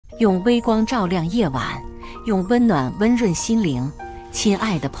用微光照亮夜晚，用温暖温润心灵。亲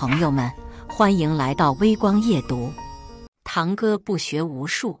爱的朋友们，欢迎来到微光夜读。堂哥不学无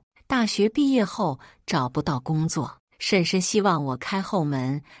术，大学毕业后找不到工作，婶婶希望我开后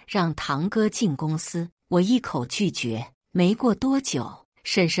门让堂哥进公司，我一口拒绝。没过多久，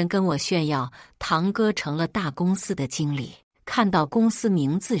婶婶跟我炫耀堂哥成了大公司的经理。看到公司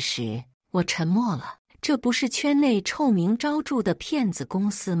名字时，我沉默了。这不是圈内臭名昭著的骗子公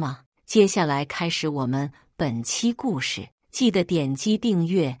司吗？接下来开始我们本期故事，记得点击订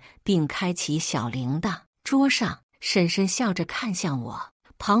阅并开启小铃铛。桌上，婶婶笑着看向我，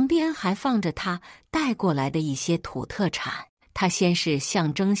旁边还放着她带过来的一些土特产。她先是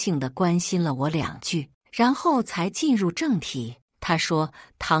象征性地关心了我2句，然后才进入正题。她说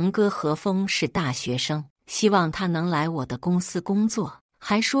堂哥何峰是大学生，希望他能来我的公司工作，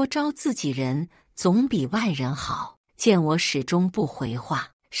还说招自己人总比外人好。见我始终不回话，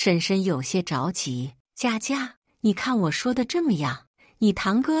婶婶有些着急。佳佳，你看我说的这么样，你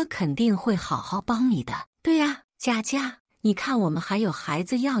堂哥肯定会好好帮你的。对呀，佳佳，你看我们还有孩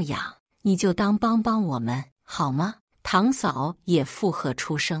子要养，你就当帮帮我们好吗？堂嫂也附和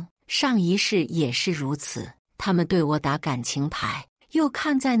出声，上一世也是如此，他们对我打感情牌，又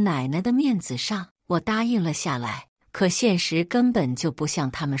看在奶奶的面子上，我答应了下来。可现实根本就不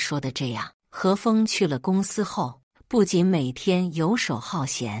像他们说的这样。何峰去了公司后，不仅每天游手好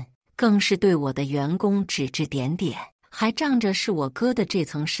闲，更是对我的员工指指点点，还仗着是我哥的这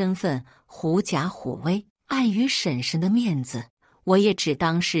层身份狐假虎威。碍于婶婶的面子，我也只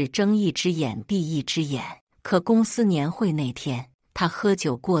当是睁一只眼闭一只眼。可公司年会那天，他喝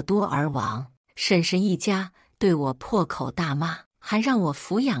酒过多而亡，婶婶一家对我破口大骂，还让我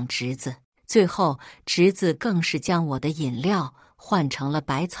抚养侄子。最后侄子更是将我的饮料换成了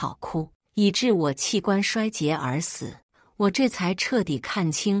百草枯，以致我器官衰竭而死。我这才彻底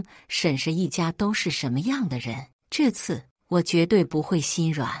看清婶婶一家都是什么样的人。这次我绝对不会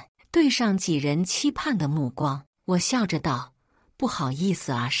心软，对上几人期盼的目光，我笑着道：不好意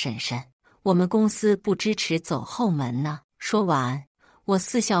思啊，婶婶，我们公司不支持走后门呢。说完，我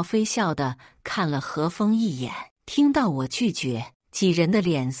似笑非笑地看了何峰一眼。听到我拒绝，几人的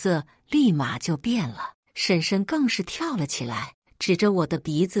脸色立马就变了。婶婶更是跳了起来，指着我的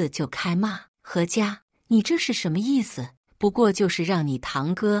鼻子就开骂：何家，你这是什么意思？不过就是让你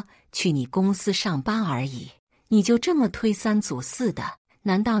堂哥去你公司上班而已，你就这么推三阻四的？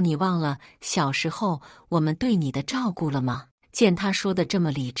难道你忘了小时候我们对你的照顾了吗？见他说的这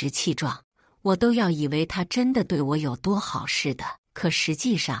么理直气壮，我都要以为他真的对我有多好似的。可实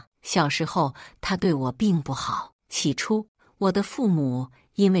际上，小时候他对我并不好。起初，我的父母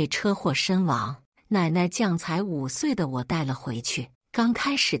因为车祸身亡，奶奶将才5岁的我带了回去。刚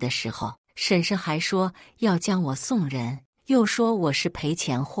开始的时候，婶婶还说要将我送人，又说我是赔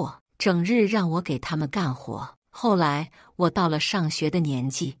钱货，整日让我给他们干活。后来我到了上学的年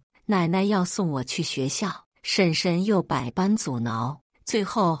纪，奶奶要送我去学校，婶婶又百般阻挠，最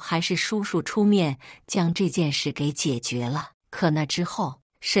后还是叔叔出面将这件事给解决了。可那之后，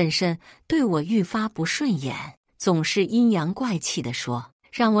婶婶对我愈发不顺眼，总是阴阳怪气地说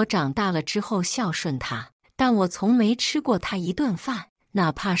让我长大了之后孝顺她，但我从没吃过她一顿饭，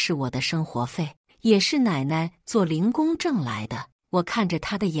哪怕是我的生活费，也是奶奶做零工挣来的。我看着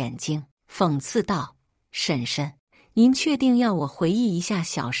她的眼睛，讽刺道：婶婶，您确定要我回忆一下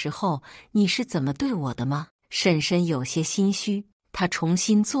小时候你是怎么对我的吗？婶婶有些心虚，她重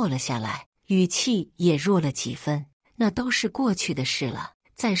新坐了下来，语气也弱了几分。那都是过去的事了，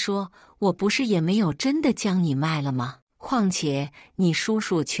再说我不是也没有真的将你卖了吗？况且你叔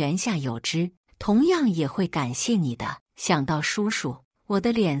叔泉下有知，同样也会感谢你的。想到叔叔，我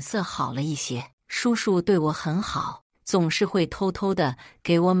的脸色好了一些。叔叔对我很好，总是会偷偷的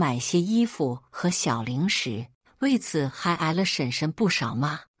给我买些衣服和小零食，为此还挨了婶婶不少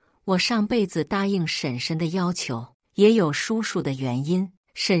骂。我上辈子答应婶婶的要求，也有叔叔的原因。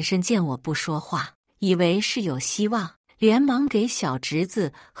婶婶见我不说话，以为是有希望，连忙给小侄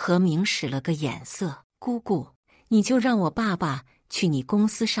子何明使了个眼色：姑姑，你就让我爸爸去你公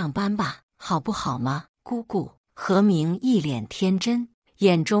司上班吧，好不好吗？姑姑。何明一脸天真，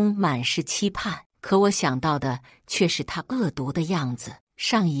眼中满是期盼，可我想到的却是他恶毒的样子。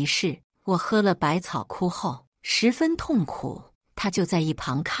上一世，我喝了百草枯后，十分痛苦，他就在一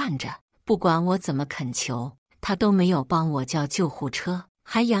旁看着，不管我怎么恳求，他都没有帮我叫救护车，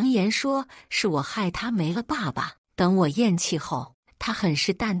还扬言说是我害他没了爸爸。等我咽气后，他很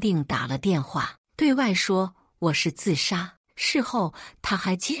是淡定打了电话，对外说我是自杀。事后他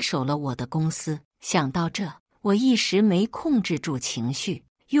还接手了我的公司。想到这，我一时没控制住情绪，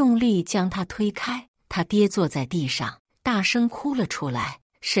用力将他推开，他跌坐在地上，大声哭了出来。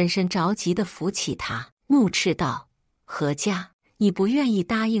婶婶着急地扶起他，怒斥道：何家，你不愿意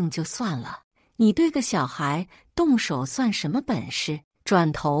答应就算了，你对个小孩动手算什么本事？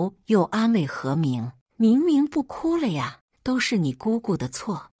转头又安慰何明：明明不哭了呀，都是你姑姑的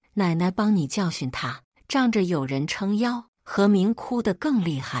错，奶奶帮你教训他，仗着有人撑腰。何明哭得更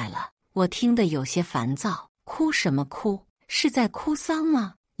厉害了，我听得有些烦躁。哭什么哭？是在哭丧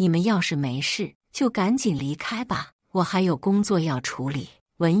吗？你们要是没事，就赶紧离开吧，我还有工作要处理。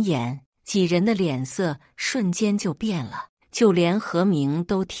闻言，几人的脸色瞬间就变了，就连何明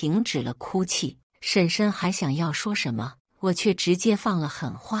都停止了哭泣。婶婶还想要说什么，我却直接放了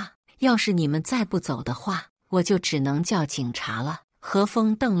狠话：要是你们再不走的话，我就只能叫警察了。何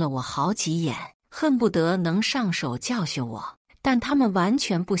峰瞪了我好几眼，恨不得能上手教训我，但他们完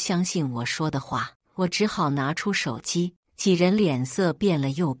全不相信我说的话。我只好拿出手机，几人脸色变了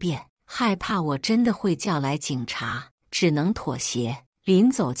又变，害怕我真的会叫来警察，只能妥协。临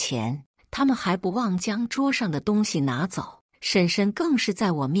走前，他们还不忘将桌上的东西拿走。婶婶更是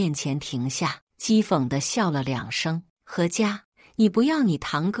在我面前停下，讥讽地笑了2声：何家，你不要你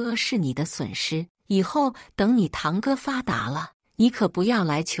堂哥是你的损失，以后等你堂哥发达了，你可不要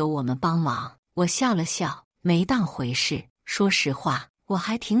来求我们帮忙。我笑了笑，没当回事。说实话，我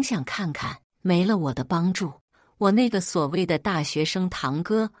还挺想看看，没了我的帮助，我那个所谓的大学生堂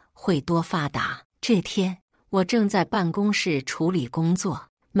哥会多发达。这天，我正在办公室处理工作，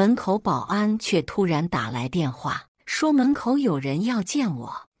门口保安却突然打来电话，说门口有人要见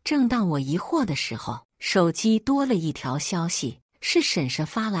我。正当我疑惑的时候，手机多了一条消息，是婶婶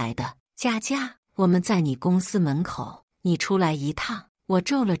发来的：佳佳，我们在你公司门口，你出来一趟。我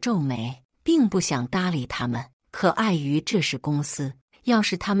皱了皱眉，并不想搭理他们，可碍于这是公司，要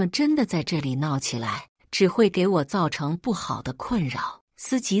是他们真的在这里闹起来，只会给我造成不好的困扰。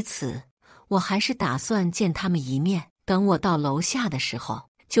思及此，我还是打算见他们一面。等我到楼下的时候，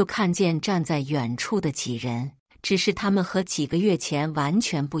就看见站在远处的几人，只是他们和几个月前完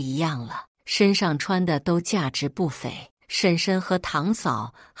全不一样了，身上穿的都价值不菲。婶婶和堂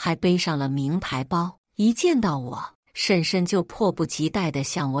嫂还背上了名牌包，一见到我，婶婶就迫不及待地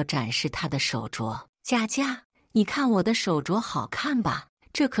向我展示她的手镯。佳佳，你看我的手镯好看吧？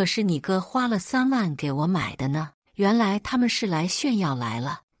这可是你哥花了3万给我买的呢。原来他们是来炫耀来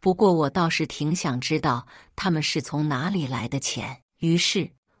了，不过我倒是挺想知道他们是从哪里来的钱。于是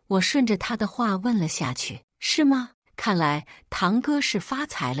我顺着他的话问了下去：是吗？看来堂哥是发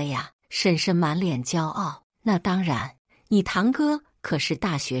财了呀。婶婶满脸骄傲：那当然，你堂哥可是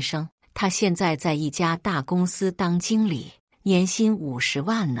大学生，他现在在一家大公司当经理，年薪50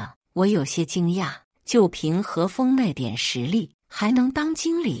万呢。我有些惊讶，就凭何峰那点实力还能当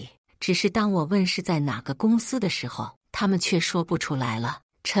经理？只是当我问是在哪个公司的时候，他们却说不出来了。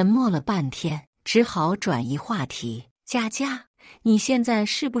沉默了半天，只好转移话题：佳佳，你现在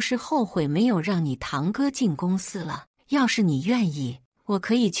是不是后悔没有让你堂哥进公司了？要是你愿意，我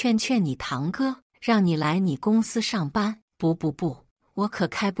可以劝劝你堂哥，让你来你公司上班。不，我可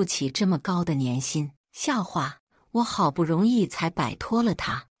开不起这么高的年薪。笑话，我好不容易才摆脱了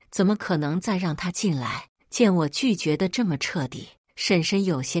他，怎么可能再让他进来？见我拒绝的这么彻底，婶婶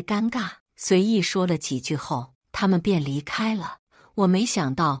有些尴尬，随意说了几句后，他们便离开了。我没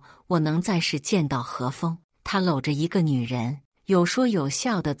想到我能在时见到何峰，他搂着一个女人，有说有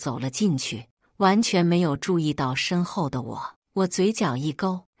笑地走了进去，完全没有注意到身后的我。我嘴角一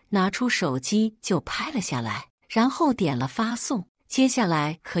勾，拿出手机就拍了下来，然后点了发送。接下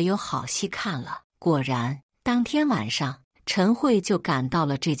来可有好戏看了。果然，当天晚上，陈慧就赶到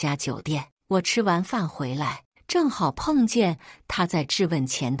了这家酒店。我吃完饭回来，正好碰见她在质问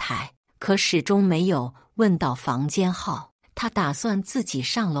前台，可始终没有问到房间号。她打算自己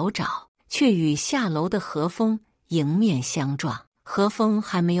上楼找，却与下楼的何峰迎面相撞。何峰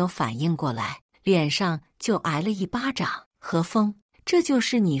还没有反应过来，脸上就挨了一巴掌。何峰，这就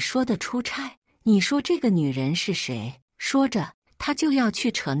是你说的出差？你说这个女人是谁？说着，他就要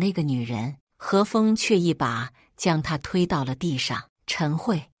去扯那个女人，何峰却一把将他推到了地上。陈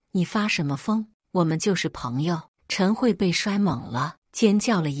慧，你发什么疯？我们就是朋友。陈慧被摔懵了，尖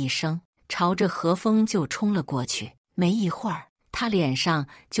叫了一声，朝着何峰就冲了过去。没一会儿，他脸上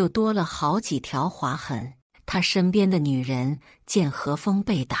就多了好几条划痕。他身边的女人见何峰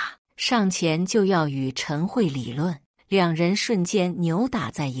被打，上前就要与陈慧理论，两人瞬间扭打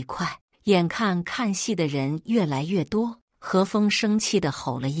在一块。眼看看戏的人越来越多，何峰生气地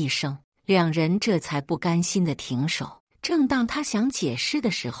吼了一声，两人这才不甘心地停手。正当他想解释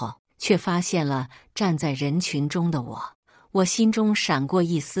的时候，却发现了站在人群中的我。我心中闪过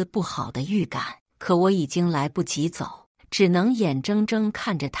一丝不好的预感，可我已经来不及走，只能眼睁睁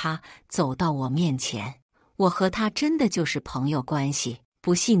看着他走到我面前。我和他真的就是朋友关系，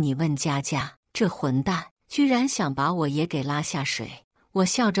不信你问佳佳，这混蛋居然想把我也给拉下水。我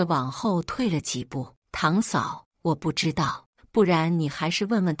笑着往后退了几步。堂嫂，我不知道，不然你还是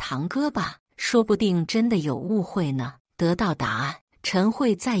问问堂哥吧，说不定真的有误会呢。得到答案，陈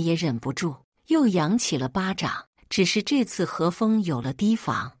慧再也忍不住，又扬起了巴掌。只是这次何风有了提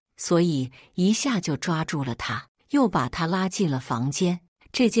防，所以一下就抓住了他，又把他拉进了房间。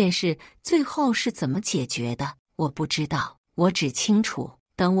这件事最后是怎么解决的，我不知道，我只清楚，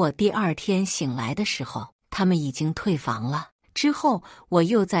等我第二天醒来的时候，他们已经退房了。之后我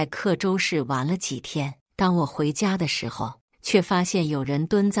又在克州市玩了几天，当我回家的时候，却发现有人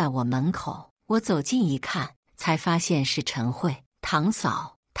蹲在我门口。我走近一看，才发现是陈慧。堂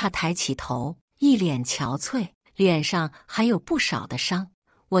嫂，她抬起头，一脸憔悴，脸上还有不少的伤。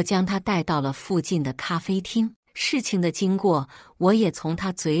我将她带到了附近的咖啡厅，事情的经过我也从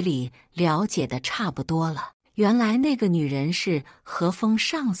她嘴里了解的差不多了。原来那个女人是何风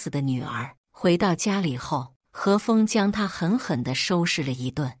上司的女儿。回到家里后，何风将她狠狠地收拾了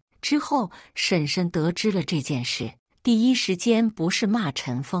一顿。之后婶婶得知了这件事，第一时间不是骂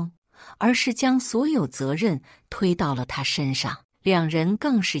陈峰，而是将所有责任推到了他身上。两人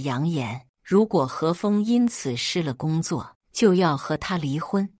更是扬言，如果何风因此失了工作，就要和他离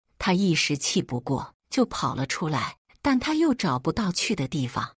婚。他一时气不过，就跑了出来，但他又找不到去的地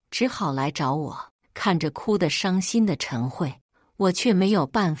方，只好来找我。看着哭得伤心的陈慧，我却没有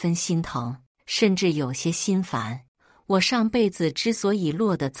半分心疼，甚至有些心烦。我上辈子之所以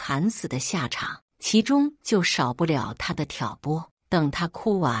落得惨死的下场，其中就少不了他的挑拨。等他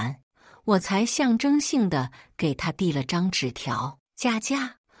哭完，我才象征性地给他递了张纸条：佳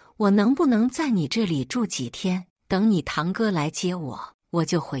佳，我能不能在你这里住几天？等你堂哥来接我，我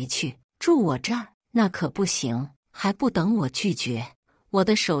就回去住我这儿。那可不行，还不等我拒绝，我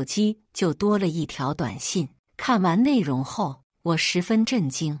的手机就多了一条短信。看完内容后，我十分震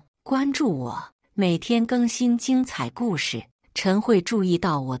惊。关注我，每天更新精彩故事。陈慧注意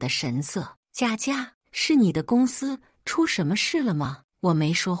到我的神色：佳佳，是你的公司出什么事了吗？我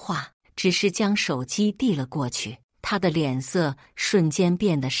没说话，只是将手机递了过去。他的脸色瞬间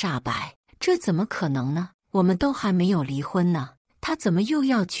变得煞白。这怎么可能呢？我们都还没有离婚呢，他怎么又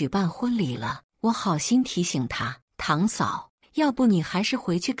要举办婚礼了？我好心提醒他：堂嫂，要不你还是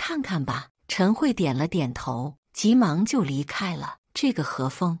回去看看吧。陈慧点了点头，急忙就离开了。这个何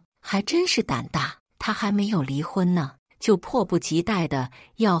风还真是胆大，他还没有离婚呢，就迫不及待的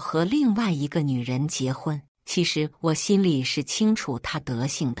要和另外一个女人结婚。其实我心里是清楚他德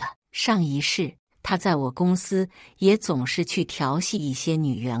行的，上一世他在我公司也总是去调戏一些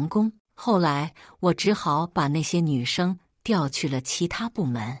女员工，后来我只好把那些女生调去了其他部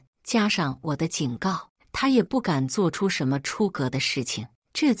门，加上我的警告，他也不敢做出什么出格的事情。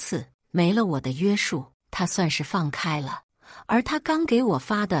这次没了我的约束，他算是放开了。而他刚给我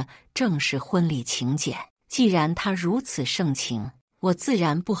发的正是婚礼请柬，既然他如此盛情，我自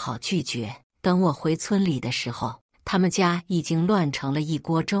然不好拒绝。等我回村里的时候，他们家已经乱成了一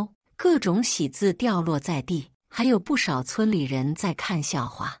锅粥，各种喜字掉落在地，还有不少村里人在看笑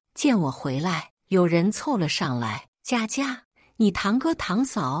话。见我回来，有人凑了上来：佳佳，你堂哥堂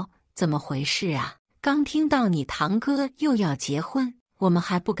嫂怎么回事啊？刚听到你堂哥又要结婚，我们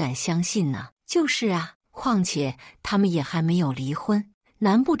还不敢相信呢。就是啊，况且他们也还没有离婚，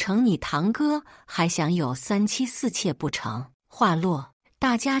难不成你堂哥还想有3妻4妾不成？话落，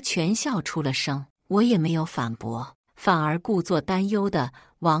大家全笑出了声，我也没有反驳，反而故作担忧地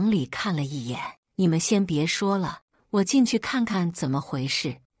往里看了一眼。你们先别说了，我进去看看怎么回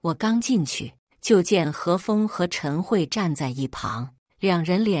事。我刚进去，就见何风和陈慧站在一旁，两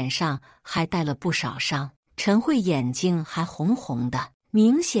人脸上还带了不少伤，陈慧眼睛还红红的，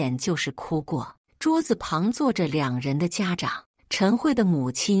明显就是哭过。桌子旁坐着两人的家长，陈慧的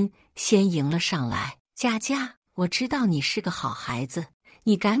母亲先迎了上来：佳佳，我知道你是个好孩子，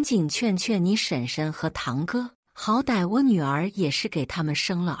你赶紧劝劝你婶婶和堂哥，好歹我女儿也是给他们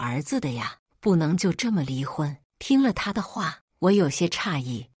生了儿子的呀，不能就这么离婚。听了他的话，我有些诧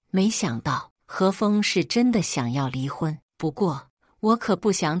异，没想到何风是真的想要离婚。不过我可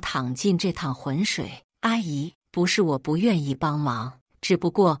不想淌进这趟浑水。阿姨，不是我不愿意帮忙，只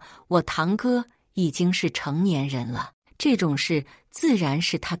不过我堂哥已经是成年人了，这种事自然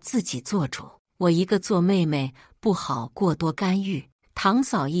是他自己做主，我一个做妹妹不好过多干预。堂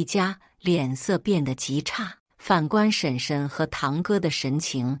嫂一家脸色变得极差，反观婶婶和堂哥的神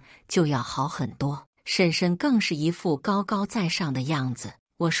情就要好很多，婶婶更是一副高高在上的样子。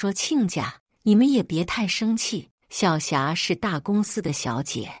我说亲家，你们也别太生气，小霞是大公司的小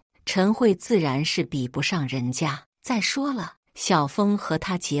姐，陈慧自然是比不上人家。再说了，小峰和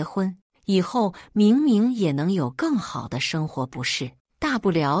她结婚以后，明明也能有更好的生活，不是？大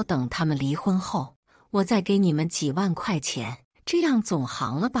不了等他们离婚后，我再给你们几万块钱，这样总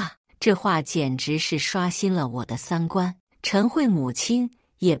行了吧？”这话简直是刷新了我的三观。陈慧母亲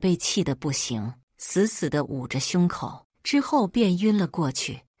也被气得不行，死死地捂着胸口，之后便晕了过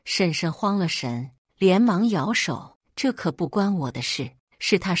去。婶婶慌了神，连忙摇手：“这可不关我的事，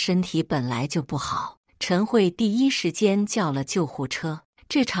是他身体本来就不好。”陈慧第一时间叫了救护车，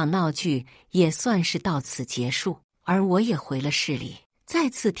这场闹剧也算是到此结束。而我也回了市里，再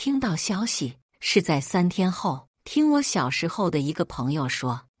次听到消息，是在3天后，听我小时候的一个朋友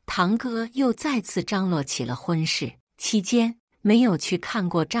说，堂哥又再次张罗起了婚事，期间没有去看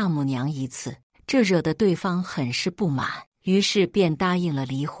过丈母娘一次，这惹得对方很是不满，于是便答应了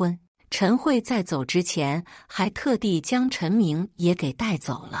离婚。陈慧在走之前还特地将陈明也给带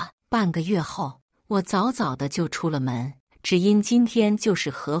走了。半个月后，我早早的就出了门，只因今天就是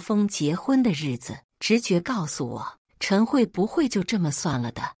何峰结婚的日子，直觉告诉我，陈慧不会就这么算了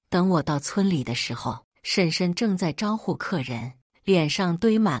的。等我到村里的时候，婶婶正在招呼客人，脸上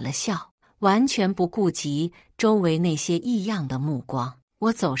堆满了笑，完全不顾及周围那些异样的目光。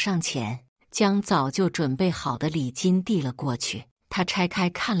我走上前，将早就准备好的礼金递了过去。他拆开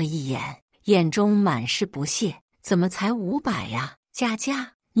看了一眼，眼中满是不屑：“怎么才500呀？佳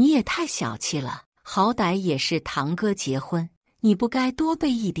佳，你也太小气了，好歹也是堂哥结婚，你不该多备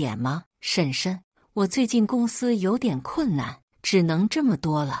一点吗？”“婶婶，我最近公司有点困难，只能这么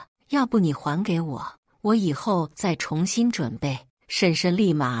多了，要不你还给我，我以后再重新准备。”婶婶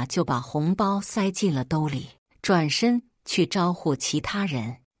立马就把红包塞进了兜里，转身去招呼其他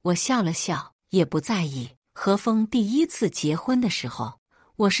人。我笑了笑，也不在意。何峰第一次结婚的时候，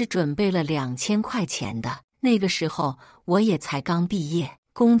我是准备了2000块钱的，那个时候我也才刚毕业，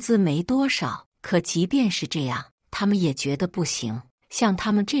工资没多少。可即便是这样，他们也觉得不行。像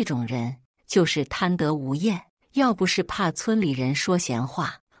他们这种人，就是贪得无厌，要不是怕村里人说闲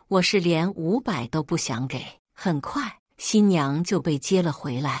话，我是连500都不想给。很快，新娘就被接了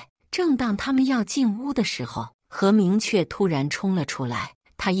回来。正当他们要进屋的时候，何明却突然冲了出来，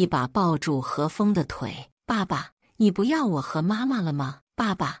他一把抱住何峰的腿：“爸爸，你不要我和妈妈了吗？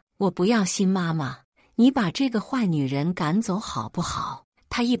爸爸，我不要新妈妈，你把这个坏女人赶走好不好？”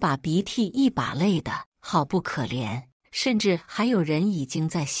他一把鼻涕一把泪的，好不可怜，甚至还有人已经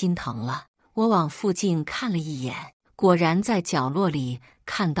在心疼了。我往附近看了一眼，果然在角落里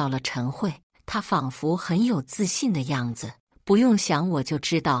看到了陈慧，她仿佛很有自信的样子，不用想我就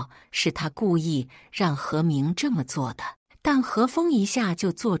知道是她故意让何明这么做的。但何峰一下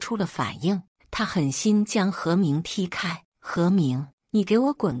就做出了反应，他狠心将何明踢开：“何明，你给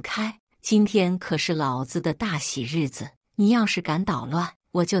我滚开！今天可是老子的大喜日子，你要是敢捣乱，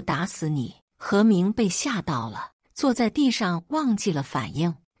我就打死你！”何明被吓到了，坐在地上忘记了反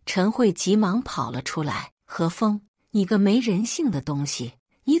应。陈慧急忙跑了出来：“何峰，你个没人性的东西，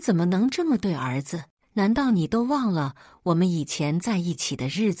你怎么能这么对儿子？难道你都忘了我们以前在一起的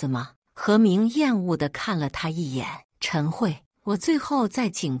日子吗？”何明厌恶地看了他一眼：“陈慧，我最后再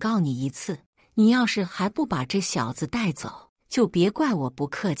警告你一次，你要是还不把这小子带走，就别怪我不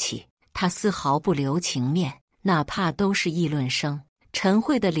客气。”他丝毫不留情面，哪怕都是议论声。陈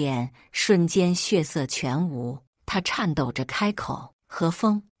慧的脸瞬间血色全无，她颤抖着开口：“何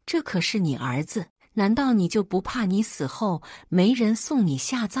峰，这可是你儿子，难道你就不怕你死后没人送你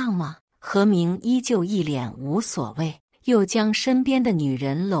下葬吗？”何明依旧一脸无所谓，又将身边的女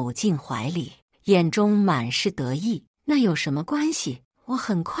人搂进怀里，眼中满是得意：“那有什么关系？我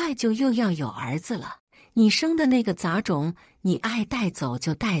很快就又要有儿子了，你生的那个杂种，你爱带走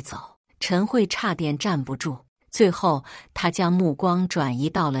就带走。”陈慧差点站不住，最后她将目光转移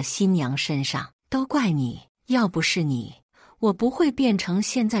到了新娘身上：“都怪你，要不是你，我不会变成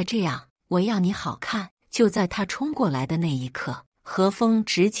现在这样。我要你好看！”就在她冲过来的那一刻，何峰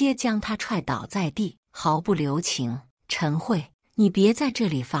直接将她踹倒在地，毫不留情：“陈慧，你别在这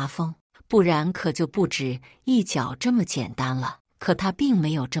里发疯，不然可就不止一脚这么简单了。”可他并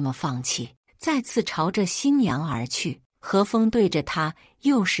没有这么放弃，再次朝着新娘而去。何峰对着他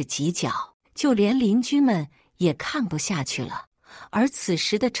又是几脚，就连邻居们也看不下去了。而此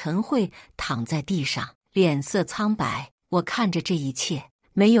时的陈慧躺在地上，脸色苍白。我看着这一切，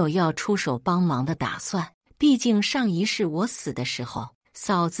没有要出手帮忙的打算，毕竟上一世我死的时候，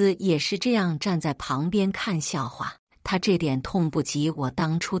嫂子也是这样站在旁边看笑话。她这点痛不及我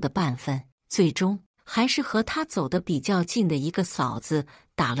当初的半分，最终还是和她走得比较近的一个嫂子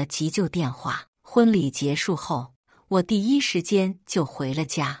打了急救电话。婚礼结束后，我第一时间就回了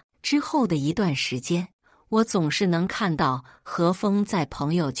家。之后的一段时间，我总是能看到何峰在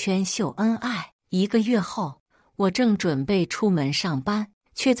朋友圈秀恩爱。1个月后，我正准备出门上班，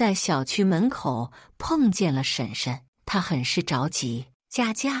却在小区门口碰见了婶婶。她很是着急，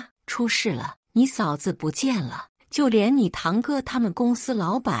佳佳，出事了，你嫂子不见了，就连你堂哥他们公司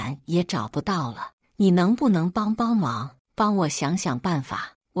老板也找不到了，你能不能帮忙，帮我想想办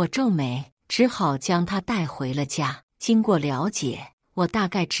法？我皱眉，只好将他带回了家。经过了解，我大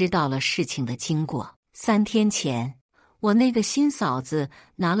概知道了事情的经过。3天前，我那个新嫂子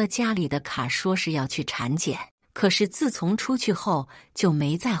拿了家里的卡，说是要去产检，可是自从出去后就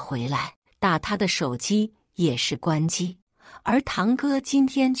没再回来，打她的手机也是关机。而堂哥今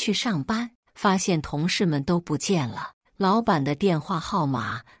天去上班，发现同事们都不见了，老板的电话号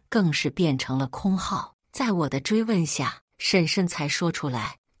码更是变成了空号。在我的追问下，婶婶才说出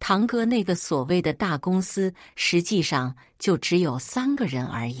来，堂哥那个所谓的大公司实际上就只有3个人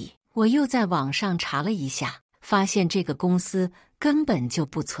而已。我又在网上查了一下，发现这个公司根本就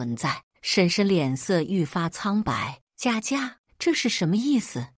不存在。婶婶脸色愈发苍白，佳佳，这是什么意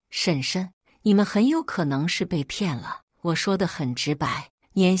思？婶婶，你们很有可能是被骗了。我说得很直白，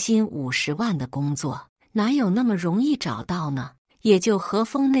年薪50万的工作哪有那么容易找到呢？也就何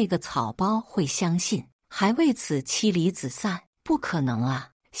峰那个草包会相信，还为此妻离子散，不可能啊！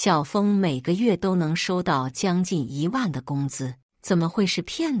小峰每个月都能收到将近1万的工资，怎么会是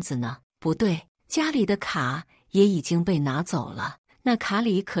骗子呢？不对，家里的卡也已经被拿走了，那卡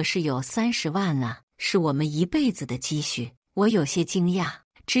里可是有30万呢，是我们一辈子的积蓄。我有些惊讶，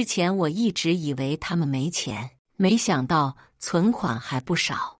之前我一直以为他们没钱，没想到存款还不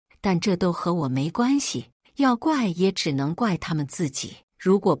少，但这都和我没关系，要怪也只能怪他们自己。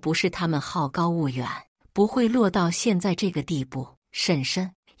如果不是他们好高骛远，不会落到现在这个地步。婶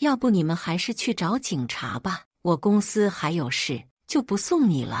婶，要不你们还是去找警察吧，我公司还有事，就不送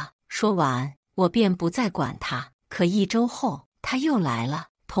你了。说完，我便不再管他。可1周后，他又来了，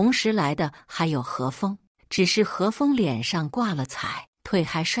同时来的还有何峰，只是何峰脸上挂了彩，腿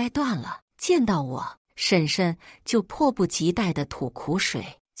还摔断了。见到我，婶婶就迫不及待地吐苦水。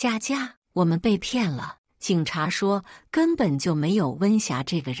佳佳，我们被骗了，警察说根本就没有温霞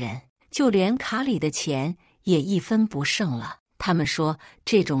这个人，就连卡里的钱也一分不剩了。他们说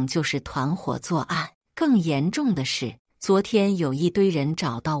这种就是团伙作案。更严重的是，昨天有一堆人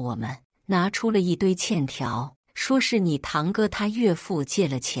找到我们，拿出了一堆欠条，说是你堂哥他岳父借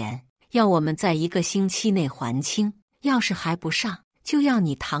了钱，要我们在1个星期内还清，要是还不上，就要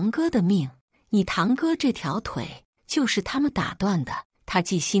你堂哥的命。你堂哥这条腿就是他们打断的。他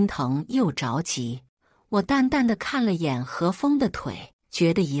既心疼又着急。我淡淡的看了眼何峰的腿，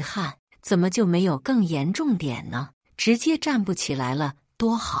觉得遗憾，怎么就没有更严重点呢？直接站不起来了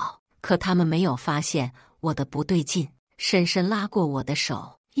多好。可他们没有发现我的不对劲。婶婶拉过我的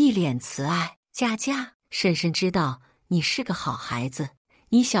手，一脸慈爱。佳佳，婶婶知道你是个好孩子，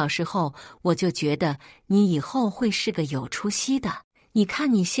你小时候我就觉得你以后会是个有出息的。你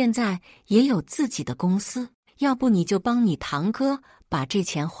看你现在也有自己的公司，要不你就帮你堂哥把这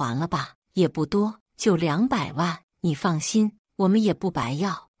钱还了吧，也不多，就200万。你放心，我们也不白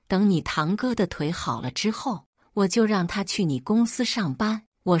要。等你堂哥的腿好了之后，我就让他去你公司上班。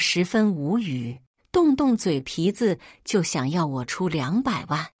我十分无语，动动嘴皮子就想要我出200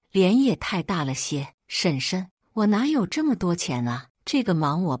万，脸也太大了些。婶婶，我哪有这么多钱啊？这个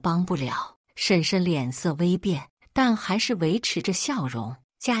忙我帮不了。婶婶脸色微变，但还是维持着笑容。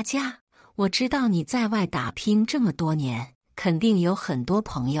佳佳，我知道你在外打拼这么多年，肯定有很多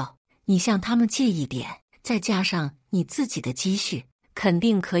朋友，你向他们借一点，再加上你自己的积蓄，肯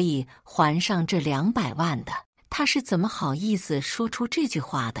定可以还上这200万的。他是怎么好意思说出这句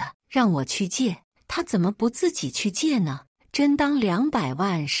话的？让我去借，他怎么不自己去借呢？真当200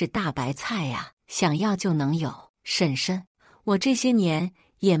万是大白菜呀，想要就能有。婶婶，我这些年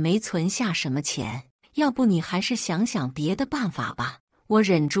也没存下什么钱，要不你还是想想别的办法吧。我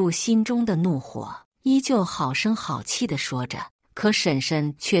忍住心中的怒火，依旧好声好气地说着，可婶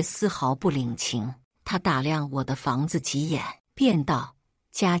婶却丝毫不领情。她打量我的房子几眼，便道：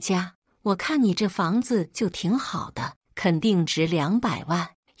佳佳，我看你这房子就挺好的，肯定值200万，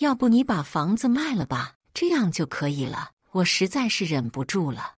要不你把房子卖了吧，这样就可以了。我实在是忍不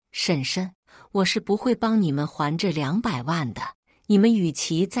住了。婶婶，我是不会帮你们还这200万的，你们与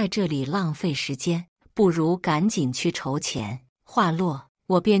其在这里浪费时间，不如赶紧去筹钱。话落，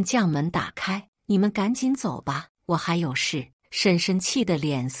我便将门打开，你们赶紧走吧，我还有事。婶婶气得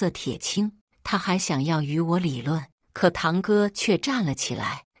脸色铁青，她还想要与我理论，可堂哥却站了起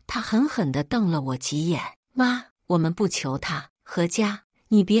来。他狠狠地瞪了我几眼。妈，我们不求他，何家，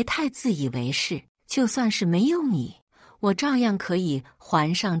你别太自以为是，就算是没有你，我照样可以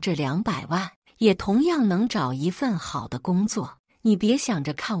还上这200万，也同样能找一份好的工作。你别想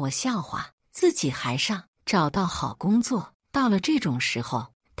着看我笑话，自己还上，找到好工作。到了这种时候，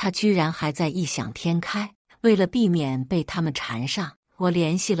他居然还在异想天开。为了避免被他们缠上，我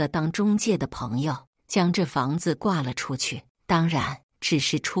联系了当中介的朋友，将这房子挂了出去。当然，只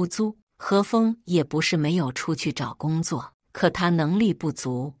是出租。何峰也不是没有出去找工作，可他能力不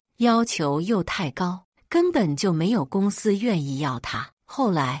足，要求又太高，根本就没有公司愿意要他。后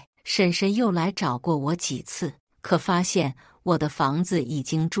来，婶婶又来找过我几次，可发现我的房子已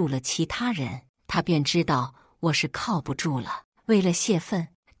经住了其他人，他便知道我是靠不住了。为了泄愤，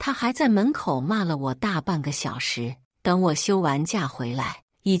他还在门口骂了我大半个小时。等我休完假回来，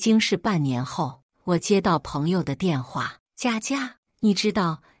已经是半年后，我接到朋友的电话：“佳佳，你知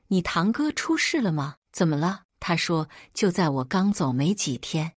道你堂哥出事了吗？怎么了？”他说就在我刚走没几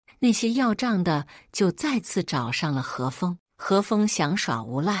天，那些要账的就再次找上了何峰。何峰想耍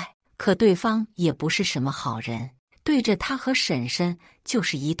无赖，可对方也不是什么好人，对着他和婶婶就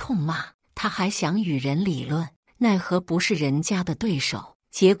是一通骂。他还想与人理论，奈何不是人家的对手，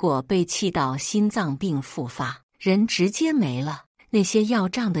结果被气到心脏病复发，人直接没了。那些要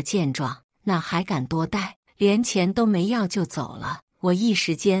账的见状，那还敢多待，连钱都没要就走了。我一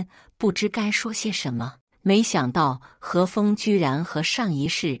时间不知该说些什么，没想到何峰居然和上一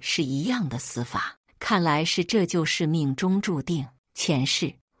世是一样的死法，看来是这就是命中注定。前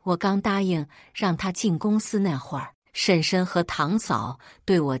世我刚答应让他进公司那会儿，婶婶和堂嫂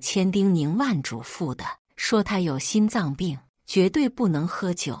对我千叮咛万嘱咐的，说他有心脏病，绝对不能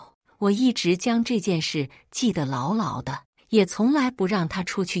喝酒。我一直将这件事记得牢牢的，也从来不让他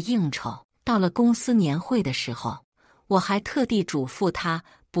出去应酬。到了公司年会的时候，我还特地嘱咐他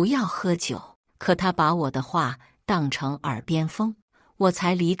不要喝酒，可他把我的话当成耳边风。我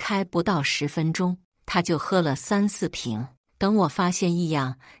才离开不到10分钟，他就喝了3、4瓶。等我发现异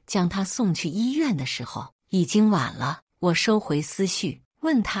样，将他送去医院的时候，已经晚了。我收回思绪，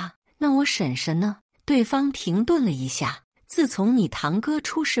问他：“那我婶婶呢？”对方停顿了一下：“自从你堂哥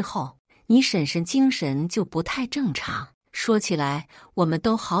出事后，你婶婶精神就不太正常。说起来，我们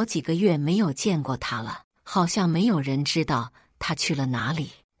都好几个月没有见过她了，好像没有人知道她去了哪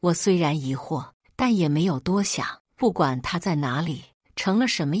里。”我虽然疑惑，但也没有多想，不管她在哪里，成了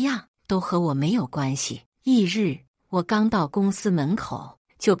什么样，都和我没有关系。翌日，我刚到公司门口，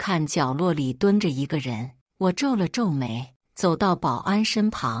就看角落里蹲着一个人。我皱了皱眉，走到保安身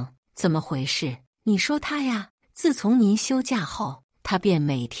旁：“怎么回事？”“你说他呀，自从您休假后，他便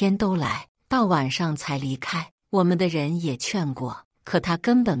每天都来，到晚上才离开。我们的人也劝过，可他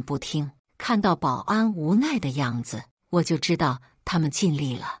根本不听。”看到保安无奈的样子，我就知道他们尽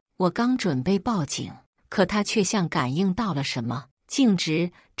力了。我刚准备报警，可他却像感应到了什么，径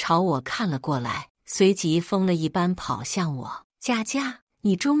直朝我看了过来，随即疯了一般跑向我：“佳佳，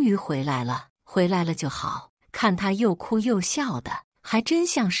你终于回来了，回来了就好。”看他又哭又笑的，还真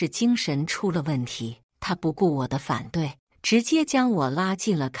像是精神出了问题。他不顾我的反对，直接将我拉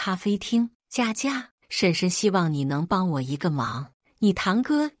进了咖啡厅。“佳佳，婶婶希望你能帮我一个忙。你堂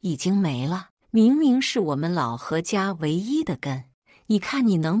哥已经没了，明明是我们老何家唯一的根，你看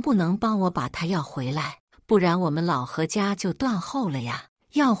你能不能帮我把他要回来？不然我们老何家就断后了呀。”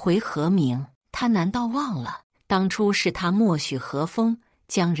要回何明，他难道忘了当初是他默许何峰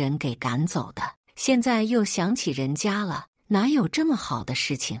将人给赶走的？现在又想起人家了，哪有这么好的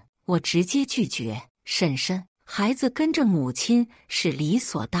事情？我直接拒绝：“婶婶，孩子跟着母亲是理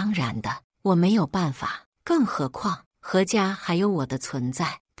所当然的，我没有办法，更何况何家还有我的存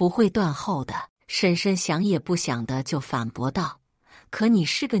在，不会断后的。”婶婶想也不想的就反驳道：“可你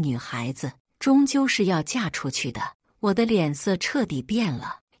是个女孩子，终究是要嫁出去的。”我的脸色彻底变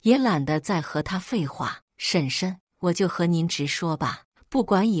了，也懒得再和她废话：“婶婶，我就和您直说吧，不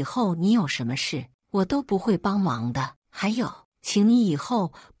管以后你有什么事，我都不会帮忙的。还有，请你以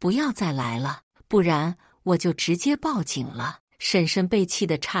后不要再来了，不然我就直接报警了。”婶婶被气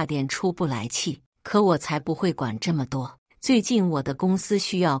得差点出不来气，可我才不会管这么多。最近我的公司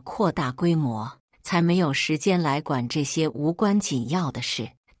需要扩大规模，才没有时间来管这些无关紧要的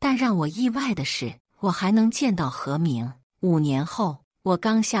事。但让我意外的是，我还能见到何明。5年后，我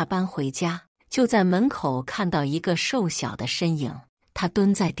刚下班回家，就在门口看到一个瘦小的身影，他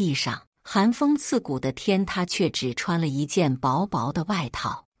蹲在地上，寒风刺骨的天，他却只穿了一件薄薄的外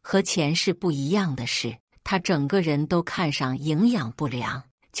套。和前世不一样的是，他整个人都看上营养不良，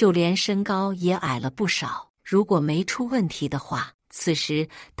就连身高也矮了不少。如果没出问题的话，此时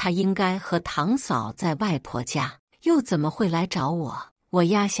他应该和堂嫂在外婆家，又怎么会来找我？我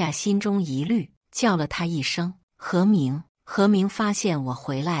压下心中疑虑，叫了他一声：“何明。”何明发现我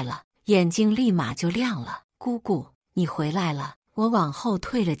回来了，眼睛立马就亮了：“姑姑，你回来了。”我往后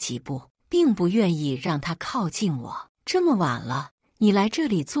退了几步，并不愿意让他靠近我。“这么晚了，你来这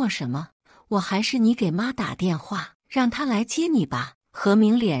里做什么？我还是你给妈打电话，让她来接你吧。”何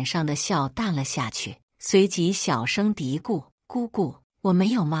明脸上的笑淡了下去，随即小声嘀咕：“姑姑，我没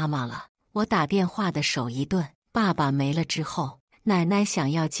有妈妈了。我打电话的手一顿。爸爸没了之后，奶奶想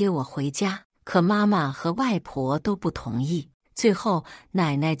要接我回家，可妈妈和外婆都不同意。最后，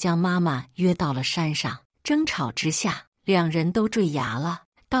奶奶将妈妈约到了山上，争吵之下，两人都坠崖了。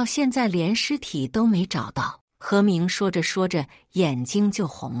到现在连尸体都没找到。何明说着说着，眼睛就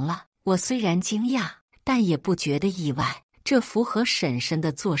红了。我虽然惊讶，但也不觉得意外，这符合婶婶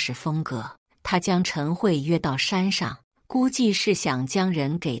的做事风格。她将陈慧约到山上，估计是想将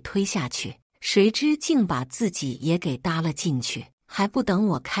人给推下去，谁知竟把自己也给搭了进去。还不等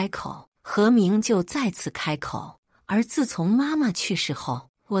我开口，何明就再次开口。而自从妈妈去世后，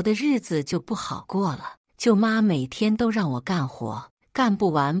我的日子就不好过了。舅妈每天都让我干活，干不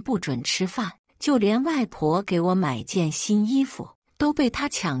完不准吃饭，就连外婆给我买件新衣服都被她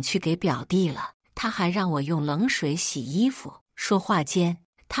抢去给表弟了。她还让我用冷水洗衣服。说话间，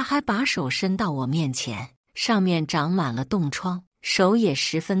她还把手伸到我面前，上面长满了冻疮，手也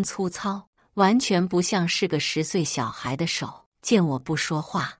十分粗糙，完全不像是个10岁小孩的手。见我不说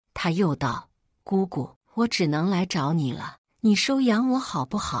话，她又道：“姑姑，我只能来找你了，你收养我好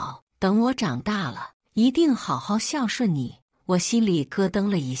不好？等我长大了，一定好好孝顺你。”我心里咯噔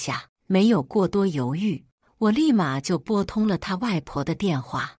了一下，没有过多犹豫，我立马就拨通了他外婆的电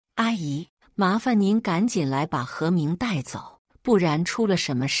话：“阿姨，麻烦您赶紧来把何明带走，不然出了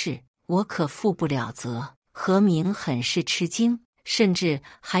什么事，我可负不了责。”何明很是吃惊，甚至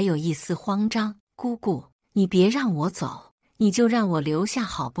还有一丝慌张：“姑姑，你别让我走，你就让我留下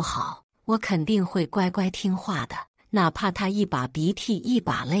好不好？我肯定会乖乖听话的。”哪怕他一把鼻涕一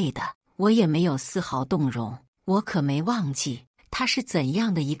把泪的，我也没有丝毫动容。我可没忘记他是怎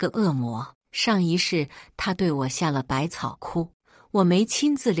样的一个恶魔。上一世他对我下了百草枯，我没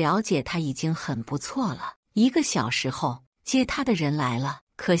亲自了解他已经很不错了。1个小时后，接他的人来了，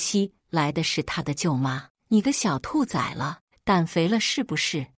可惜来的是他的舅妈。“你个小兔崽了，胆肥了是不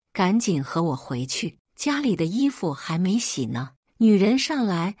是？赶紧和我回去，家里的衣服还没洗呢。”女人上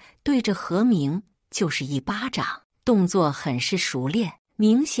来对着何明就是一巴掌，动作很是熟练，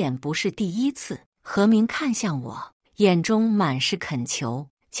明显不是第一次。何明看向我，眼中满是恳求。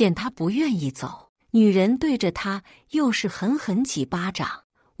见他不愿意走，女人对着他又是狠狠几巴掌。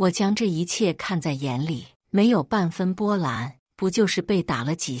我将这一切看在眼里，没有半分波澜。不就是被打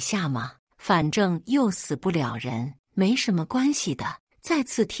了几下吗？反正又死不了人，没什么关系的。再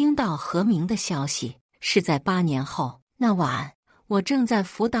次听到何明的消息是在8年后。那晚，我正在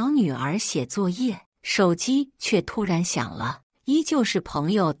辅导女儿写作业，手机却突然响了，依旧是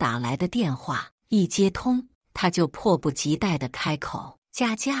朋友打来的电话。一接通，他就迫不及待地开口：“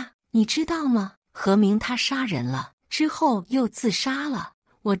佳佳，你知道吗？何明他杀人了，之后又自杀了。”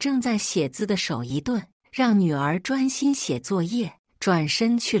我正在写字的手一顿，让女儿专心写作业，转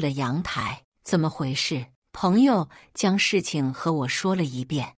身去了阳台。怎么回事？朋友将事情和我说了一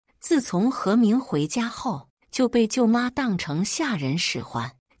遍。自从何明回家后，就被舅妈当成下人使唤，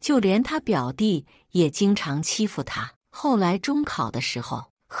就连他表弟也经常欺负他。后来中考的时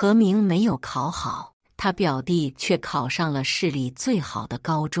候，何明没有考好，他表弟却考上了市里最好的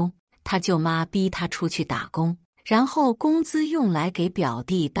高中。他舅妈逼他出去打工，然后工资用来给表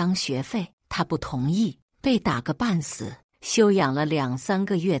弟当学费，他不同意，被打个半死，休养了2、3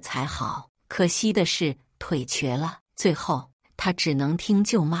个月才好。可惜的是腿瘸了，最后他只能听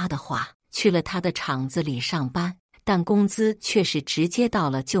舅妈的话，去了他的厂子里上班，但工资却是直接到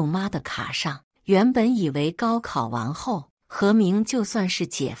了舅妈的卡上。原本以为高考完后何明就算是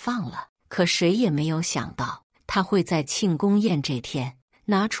解放了，可谁也没有想到他会在庆功宴这天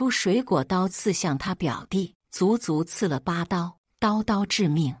拿出水果刀刺向他表弟，足足刺了8刀，刀刀致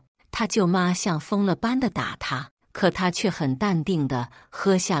命。他舅妈像疯了般的打他，可他却很淡定地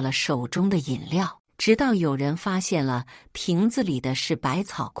喝下了手中的饮料，直到有人发现了瓶子里的是百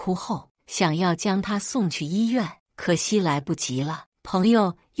草枯后，想要将他送去医院，可惜来不及了。朋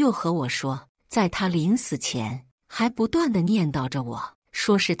友又和我说，在他临死前还不断地念叨着我，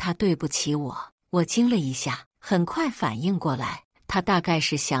说是他对不起我。我惊了一下，很快反应过来，他大概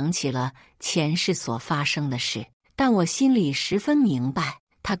是想起了前世所发生的事，但我心里十分明白，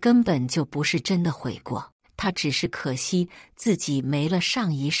他根本就不是真的悔过，他只是可惜自己没了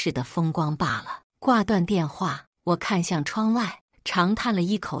上一世的风光罢了。挂断电话，我看向窗外，长叹了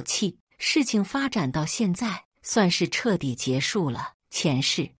一口气。事情发展到现在，算是彻底结束了。前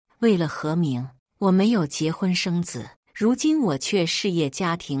世为了何明，我没有结婚生子，如今我却事业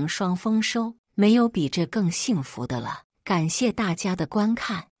家庭双丰收，没有比这更幸福的了。感谢大家的观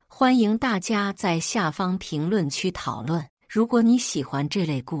看，欢迎大家在下方评论区讨论。如果你喜欢这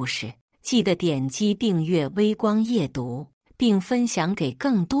类故事，记得点击订阅微光夜读，并分享给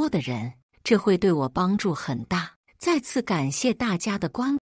更多的人，这会对我帮助很大。再次感谢大家的观看。